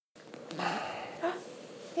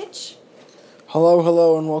Mitch.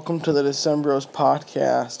 Hello, and welcome to the Decembros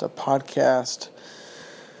podcast, a podcast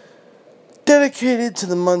dedicated to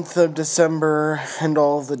the month of December and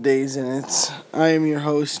all of the days in it. I am your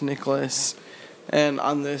host, Nicholas, and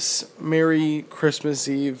on this Merry Christmas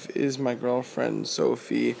Eve is my girlfriend,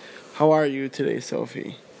 Sophie. How are you today,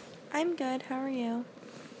 Sophie? I'm good. How are you?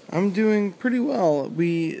 I'm doing pretty well.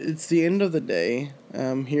 It's the end of the day.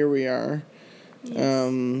 Here we are.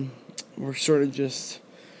 Yes. We're sort of just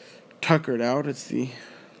tuckered out. It's the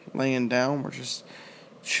laying down. We're just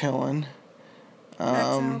chilling.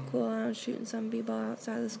 That's how cool. I was shooting some people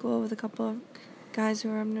outside of the school with a couple of guys who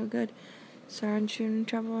were up no good. Started shooting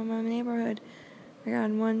trouble in my neighborhood. I got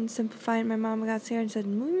in one simple fight and my mom got scared and said,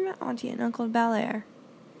 "Move your auntie and uncle to Bel Air."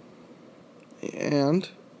 And?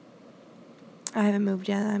 I haven't moved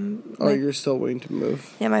yet. You're still waiting to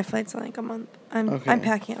move? Yeah, my flight's in like a month. I'm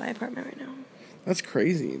packing at my apartment right now. That's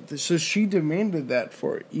crazy. So she demanded that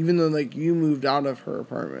for it, even though, you moved out of her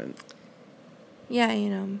apartment. Yeah,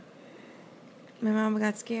 my mom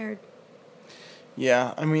got scared.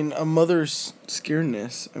 Yeah, a mother's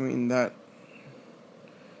scaredness, that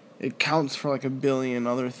it counts for, a billion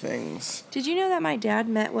other things. Did you know that my dad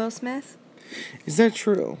met Will Smith? Is that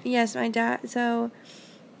true? Yes, my dad. So,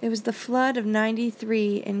 it was the flood of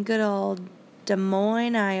 '93 in good old Des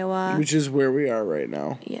Moines, Iowa. Which is where we are right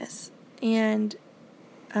now. Yes. And,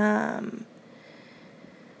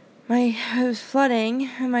 it was flooding,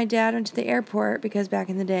 and my dad went to the airport, because back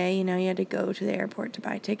in the day, you had to go to the airport to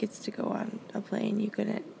buy tickets to go on a plane. You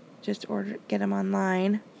couldn't just get them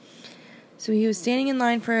online. So he was standing in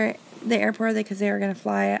line for the airport, because they were going to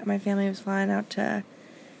fly, my family was flying out to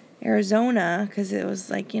Arizona, because it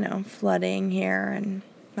was, flooding here, and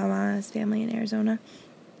my mama's family in Arizona.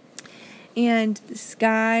 And this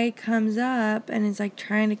guy comes up and is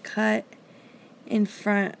trying to cut in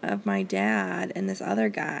front of my dad and this other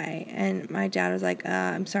guy. And my dad was like,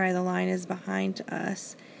 I'm sorry, the line is behind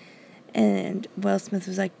us. And Will Smith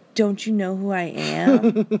was like, "Don't you know who I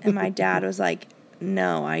am?" And my dad was like,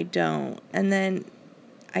 "No, I don't." And then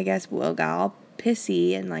I guess Will got all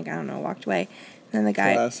pissy and walked away. And then the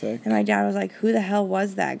guy, Classic. And my dad was like, "Who the hell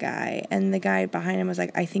was that guy?" And the guy behind him was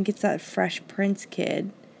like, "I think it's that Fresh Prince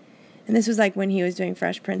kid." And this was when he was doing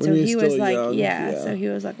Fresh Prince. When so he was young, so he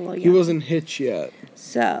was a little young. He wasn't hitched yet.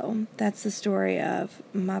 So that's the story of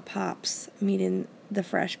my pops meeting the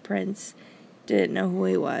Fresh Prince. Didn't know who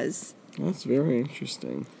he was. That's very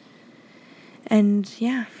interesting. And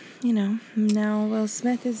yeah, now Will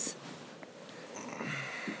Smith is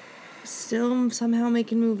still somehow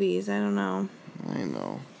making movies. I don't know. I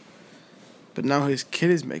know. But now his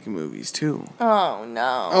kid is making movies, too. Oh,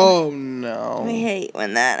 no. Oh, no. I hate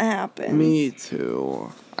when that happens. Me,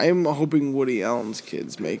 too. I'm hoping Woody Allen's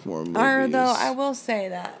kids make more movies. Although, I will say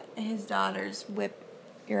that his daughter's Whip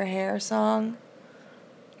Your Hair song,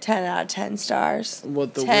 10 out of 10 stars.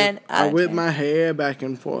 What, the 10 whip? out of 10. I whip my hair back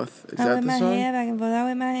and forth. Is that the song? I whip my hair back and forth. I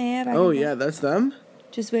whip my hair back and forth. Oh, yeah, that's them?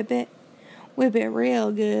 Just whip it. Whip it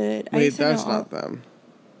real good. Wait, that's not them.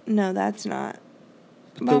 No, that's not.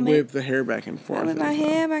 But whip the hair back and forth. I whip my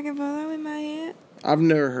hair back and forth. I whip my hair. I've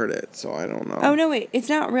never heard it, so I don't know. Oh, no, wait. It's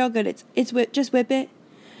not real good. It's whip. Just whip it.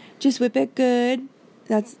 Just whip it good.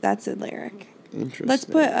 That's a lyric. Interesting. Let's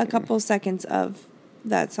put a couple seconds of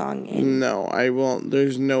that song in. No, I won't.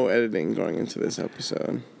 There's no editing going into this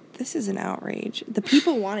episode. This is an outrage. The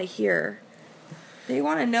people want to hear. They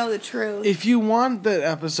want to know the truth. If you want that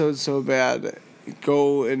episode so bad,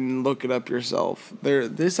 go and look it up yourself.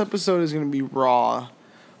 This episode is going to be raw,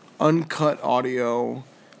 uncut audio,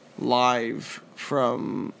 live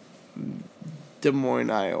from Des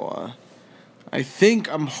Moines, Iowa.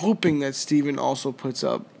 I'm hoping that Steven also puts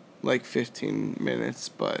up 15 minutes,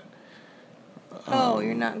 but...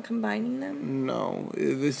 you're not combining them? No,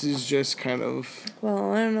 this is just kind of...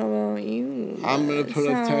 Well, I don't know about you. I'm going to put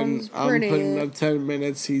up 10... I'm pretty. putting up 10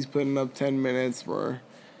 minutes, he's putting up 10 minutes, we're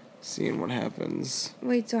seeing what happens.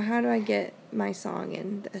 Wait, so how do I get my song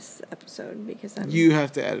in this episode? Because You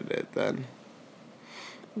have to edit it, then.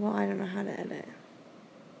 Well, I don't know how to edit.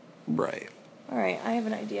 Right. Alright, I have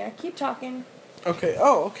an idea. Keep talking. Okay.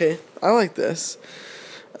 Oh, okay. I like this.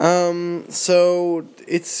 So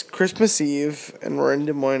it's Christmas Eve, and we're in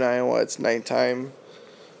Des Moines, Iowa. It's nighttime.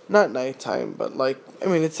 Not nighttime, but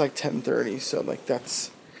it's 10:30, so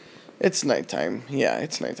it's nighttime. Yeah,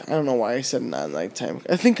 it's nighttime. I don't know why I said not nighttime.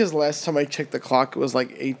 I think because last time I checked the clock, it was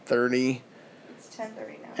 8:30. It's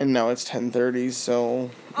 10:30 now. And now it's 10:30, so...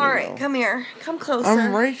 Alright, come here. Come closer.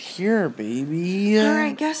 I'm right here, baby.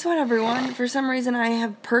 Alright, guess what, everyone? For some reason, I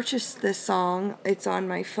have purchased this song. It's on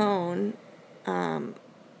my phone.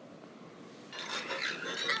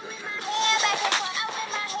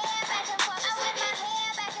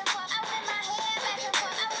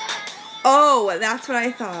 Oh, that's what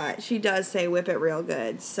I thought. She does say whip it real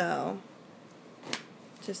good, so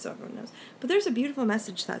just so everyone knows. But there's a beautiful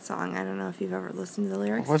message to that song. I don't know if you've ever listened to the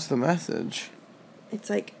lyrics. What's the message?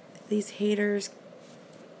 It's like these haters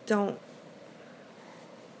don't.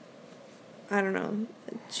 I don't know.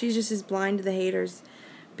 She just is blind to the haters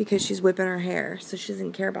because she's whipping her hair, so she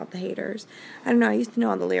doesn't care about the haters. I don't know. I used to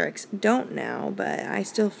know all the lyrics. Don't now, but I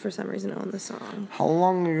still, for some reason, own the song. How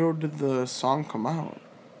long ago did the song come out?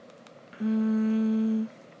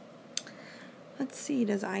 Let's see.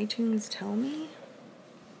 Does iTunes tell me?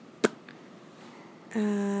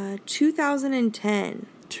 2010.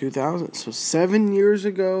 2000. So 7 years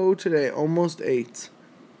ago today, almost 8.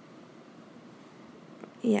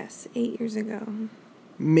 Yes, 8 years ago.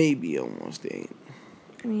 Maybe almost 8.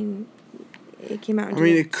 I mean, it came out in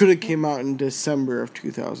it could have came out in December of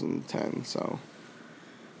 2010, so.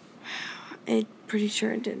 I'm pretty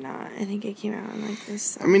sure it did not. I think it came out in like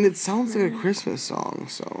this. It sounds like a Christmas song,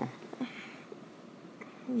 so.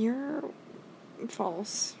 You're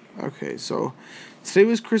false. Okay, so today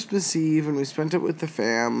was Christmas Eve, and we spent it with the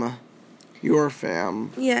fam. Your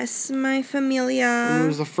fam. Yes, my familia. And it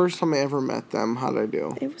was the first time I ever met them. How'd I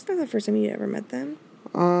do? It was not the first time you ever met them.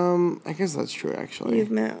 I guess that's true, actually.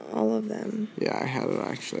 You've met all of them. Yeah, I had it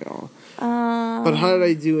actually all. But how did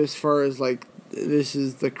I do as far as, like, this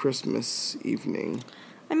is the Christmas evening?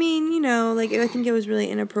 I mean, I think it was really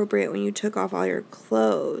inappropriate when you took off all your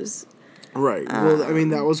clothes. Right. Well,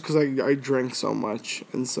 that was because I drank so much.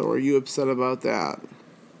 And so are you upset about that?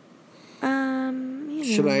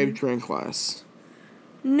 Should I have drank less?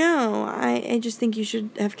 No, I just think you should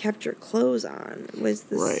have kept your clothes on. Was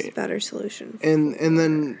this better solution? And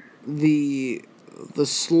then the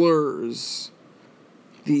slurs,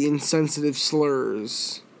 the insensitive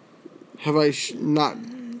slurs, should I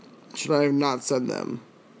have not said them?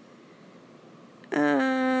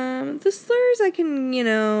 The slurs I can,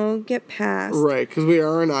 get past. Right, because we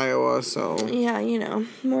are in Iowa, so. Yeah,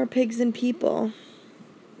 more pigs than people.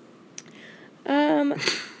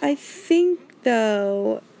 I think,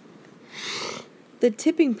 though, the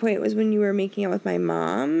tipping point was when you were making out with my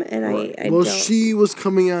mom, and Well, she was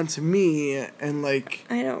coming on to me, and, like.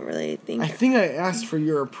 I don't really think. I think I asked for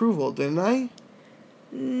your approval, didn't I?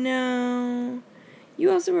 No.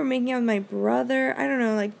 You also were making out with my brother. I don't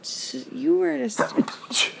know, you were just.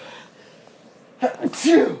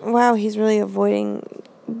 Wow, he's really avoiding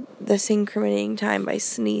this incriminating time by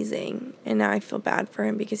sneezing. And now I feel bad for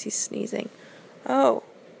him because he's sneezing. Oh.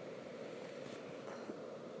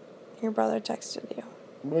 Your brother texted you.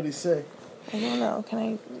 What'd he say? I don't know.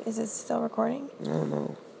 Is it still recording? I don't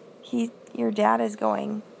know. Your dad is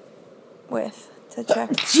going to check.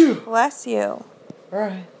 Bless you.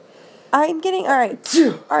 Alright. Alright,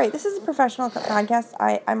 this is a professional podcast.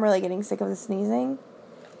 I'm really getting sick of the sneezing.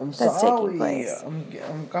 I'm that's sorry. Taking place.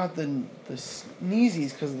 I'm got the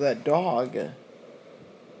sneezies because of that dog.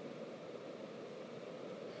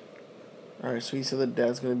 Alright, so he said that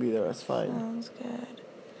Dad's gonna be there. That's fine. Sounds good.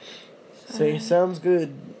 Say, sounds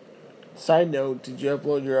good. Side note, did you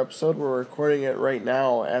upload your episode? We're recording it right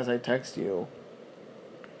now as I text you.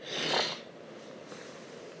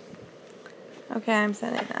 Okay, I'm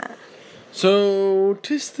sending that. So,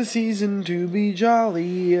 'tis the season to be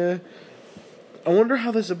jolly. I wonder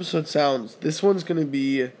how this episode sounds. This one's gonna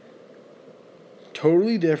be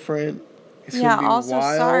totally different. It's gonna be also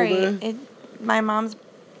wild. sorry. My mom's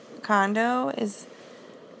condo is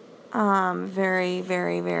very,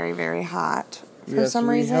 very, very, very hot for some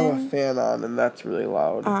reason. We have a fan on, and that's really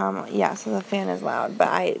loud. So the fan is loud, but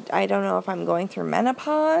I don't know if I'm going through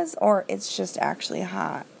menopause or it's just actually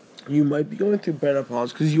hot. You might be going through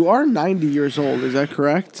menopause because you are 90 years old. Is that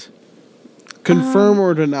correct? Confirm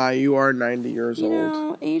or deny you are 90 years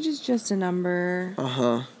old. Age is just a number.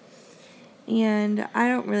 Uh-huh. And I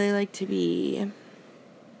don't really like to be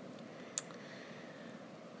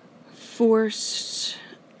forced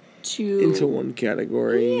to... into one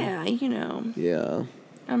category. Yeah, Yeah.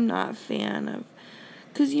 I'm not a fan of...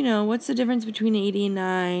 Because, what's the difference between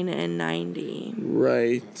 89 and 90?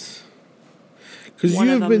 Right. Because you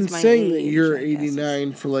have been saying that you're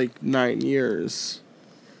 89 for, 9 years.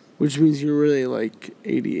 Which means you're really,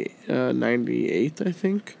 98, I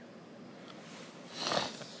think.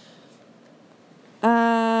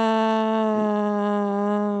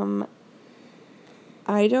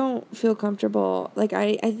 I don't feel comfortable.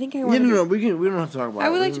 I think I want. Yeah, no, we don't have to talk about it. I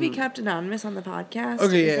would like to be kept anonymous on the podcast.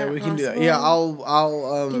 Okay, yeah, we can do that. Yeah,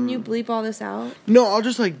 I'll. Can you bleep all this out? No, I'll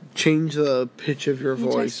just change the pitch of your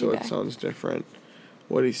voice so it sounds different.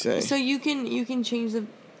 What'd he say? So you can change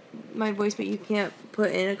my voice, but you can't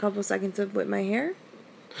put in a couple seconds of whip my hair.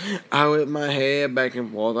 I whip my head back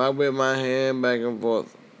and forth. I whip my hand back and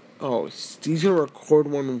forth. Oh, Steve's gonna record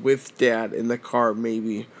one with Dad in the car,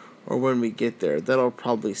 maybe, or when we get there. That'll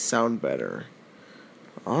probably sound better.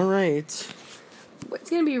 All right. It's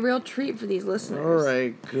going to be a real treat for these listeners. All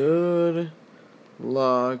right. Good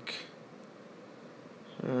luck.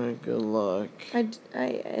 All right. Good luck. I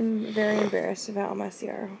am very embarrassed about how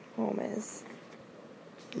messy our home is.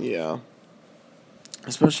 Yeah.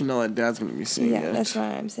 Especially now that Dad's gonna be seeing it. Yeah, that's what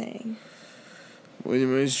I'm saying. When it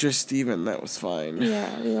was just Steven, that was fine.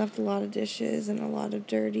 Yeah, we left a lot of dishes and a lot of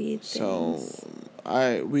dirty things. So,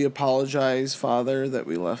 we apologize, Father, that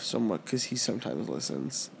we left so much, because he sometimes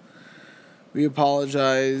listens. We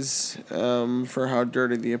apologize for how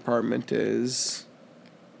dirty the apartment is.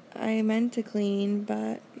 I meant to clean,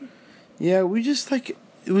 but... Yeah, we just, it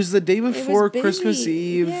was the day before Christmas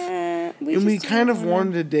Eve. Yeah, we kind of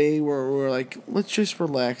wanted a day where we're like, let's just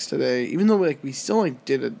relax today. Even though, we still,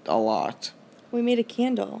 did it a lot. We made a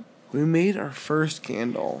candle. We made our first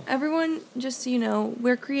candle. Everyone, just so you know,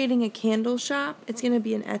 we're creating a candle shop. It's going to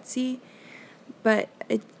be an Etsy, but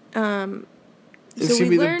it's going to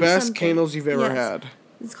be the best candles you've ever had.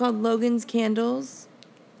 It's called Logan's Candles.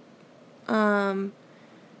 Just an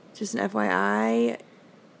FYI,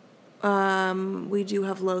 we do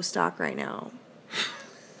have low stock right now.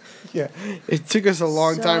 Yeah, it took us a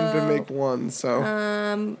long time to make one,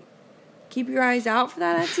 so... Keep your eyes out for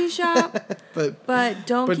that Etsy shop, but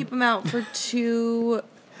don't keep them out for too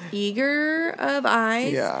eager of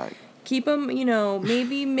eyes. Yeah. Keep them,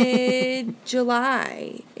 maybe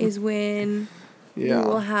mid-July is when we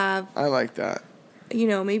will have... I like that.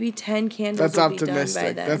 Maybe 10 candles will be done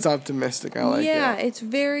by then. That's optimistic. I like it. Yeah, it's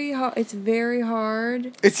very hard. It's very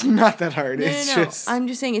hard. It's not that hard. No. Just... I'm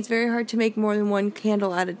just saying it's very hard to make more than one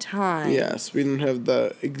candle at a time. Yes, we don't have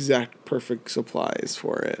the exact perfect supplies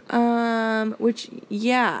for it. Which,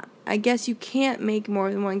 yeah, I guess you can't make more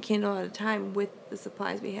than one candle at a time with the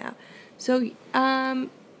supplies we have. So,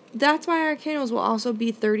 that's why our candles will also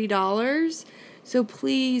be $30. So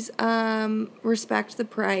please, respect the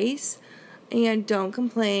price. And don't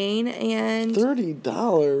complain, and...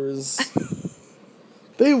 $30?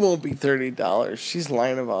 They won't be $30. She's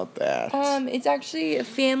lying about that. It's actually a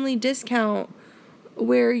family discount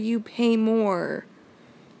where you pay more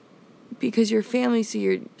because you're family, so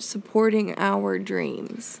you're supporting our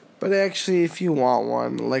dreams. But actually, if you want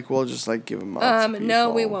one, we'll just, give them out to people.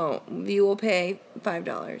 No, we won't. You will pay $5.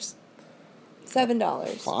 $7.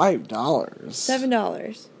 $5?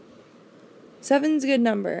 $7. Seven's a good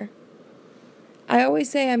number. I always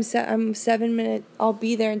say I'm 7 minutes. I'll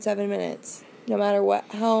be there in 7 minutes, no matter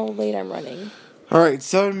how late I'm running. All right,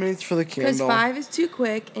 7 minutes for the candle. Because 5 is too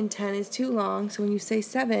quick and 10 is too long. So when you say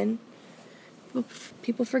 7,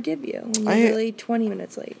 people forgive you when you're really 20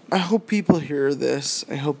 minutes late. I hope people hear this.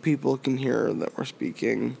 I hope people can hear that we're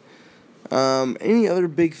speaking. Any other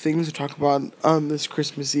big things to talk about on this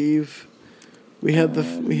Christmas Eve? We had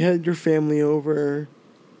your family over.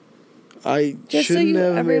 I shouldn't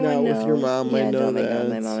have made out with your mom. I know that. Don't make out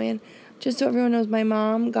with my mom. Just so everyone knows, my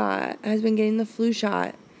mom has been getting the flu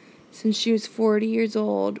shot since she was 40 years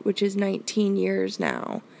old, which is 19 years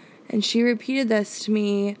now. And she repeated this to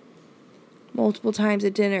me multiple times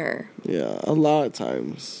at dinner. Yeah, a lot of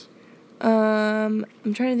times. I'm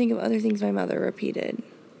trying to think of other things my mother repeated.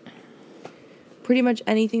 Pretty much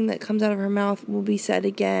anything that comes out of her mouth will be said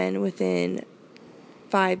again within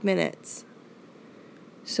 5 minutes.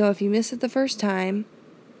 So if you miss it the first time,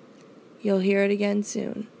 you'll hear it again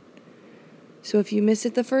soon. So if you miss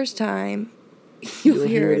it the first time, you'll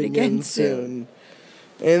hear it again soon.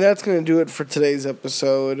 And that's going to do it for today's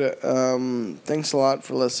episode. Thanks a lot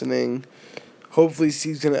for listening. Hopefully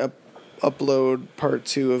Steve's going to upload part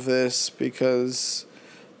 2 of this, because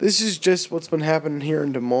this is just what's been happening here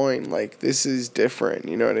in Des Moines. This is different,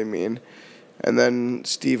 you know what I mean? And then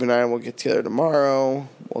Steve and I will get together tomorrow.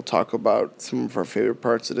 We'll talk about some of our favorite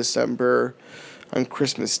parts of December on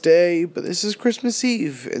Christmas Day. But this is Christmas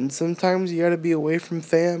Eve, and sometimes you got to be away from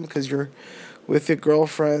fam because you're with a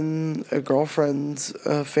girlfriend's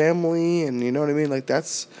family, and you know what I mean?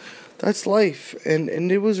 That's life.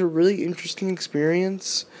 And it was a really interesting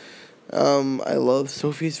experience. I love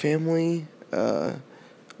Sophie's family.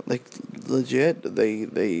 Legit,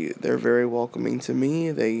 they're very welcoming to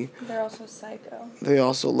me. They're also psycho. They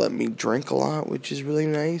also let me drink a lot, which is really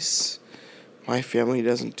nice. My family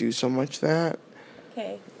doesn't do so much that.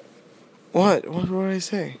 Okay. What did I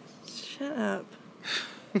say? Shut up.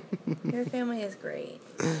 Your family is great.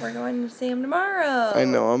 We're going to see them tomorrow. I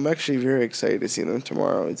know. I'm actually very excited to see them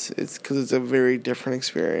tomorrow. It's because it's a very different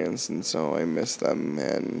experience, and so I miss them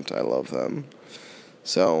and I love them.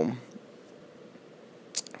 So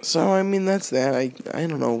So I mean that's that. I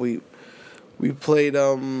don't know. We played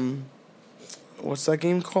what's that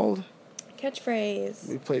game called? Catchphrase.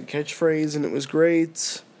 We played Catchphrase and it was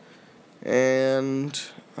great. And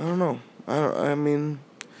I don't know. I mean,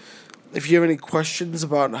 if you have any questions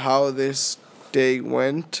about how this day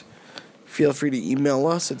went, feel free to email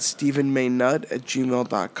us at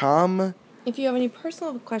stephenmaynut@gmail.com. If you have any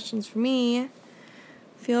personal questions for me,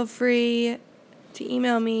 feel free to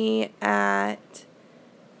email me at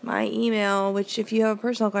my email, which if you have a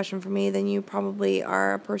personal question for me, then you probably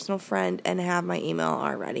are a personal friend and have my email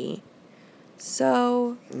already.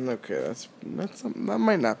 So... Okay, that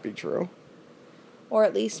might not be true. Or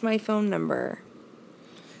at least my phone number.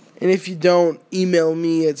 And if you don't, email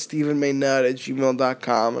me at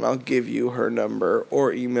stephenmaynut@gmail.com and I'll give you her number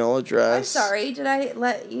or email address. I'm sorry, did I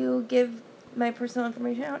let you give my personal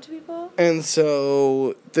information out to people? And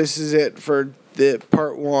so this is it for the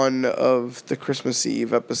part 1 of the Christmas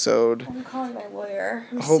Eve episode. I'm calling my lawyer.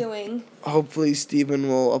 I'm suing. Hopefully Stephen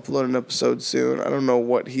will upload an episode soon. I don't know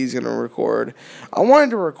what he's going to record. I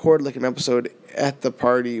wanted to record like an episode at the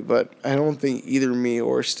party, but I don't think either me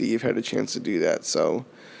or Steve had a chance to do that. So,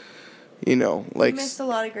 you know, like... You missed a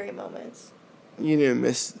lot of great moments. You didn't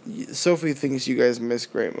miss... Sophie thinks you guys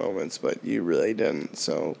missed great moments, but you really didn't.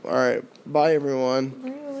 So, alright. Bye, everyone.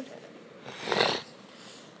 Rude.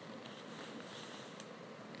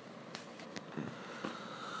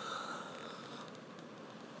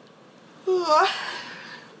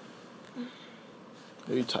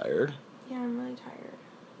 Are you tired? Yeah, I'm really tired.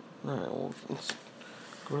 Alright, well, let's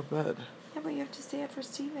go to bed. Yeah, but you have to stay up for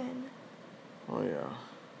Steven. Oh, yeah.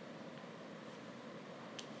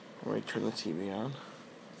 Let me turn the TV on.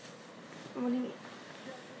 What do you mean?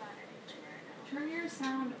 Turn your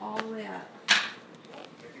sound all the way up.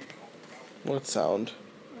 What sound?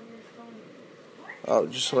 Oh,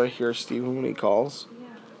 just so I hear Steven when he calls? Yeah.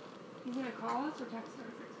 You gonna call us or text us?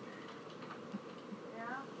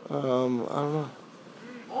 I don't know.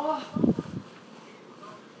 Oh.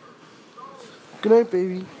 Good night,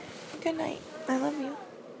 baby. Good night. I love you.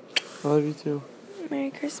 I love you too.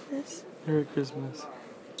 Merry Christmas. Merry Christmas.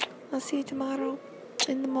 I'll see you tomorrow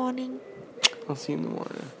in the morning. I'll see you in the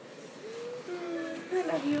morning. I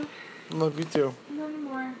love you. I love you too. Love you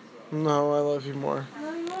more. No, I love you more.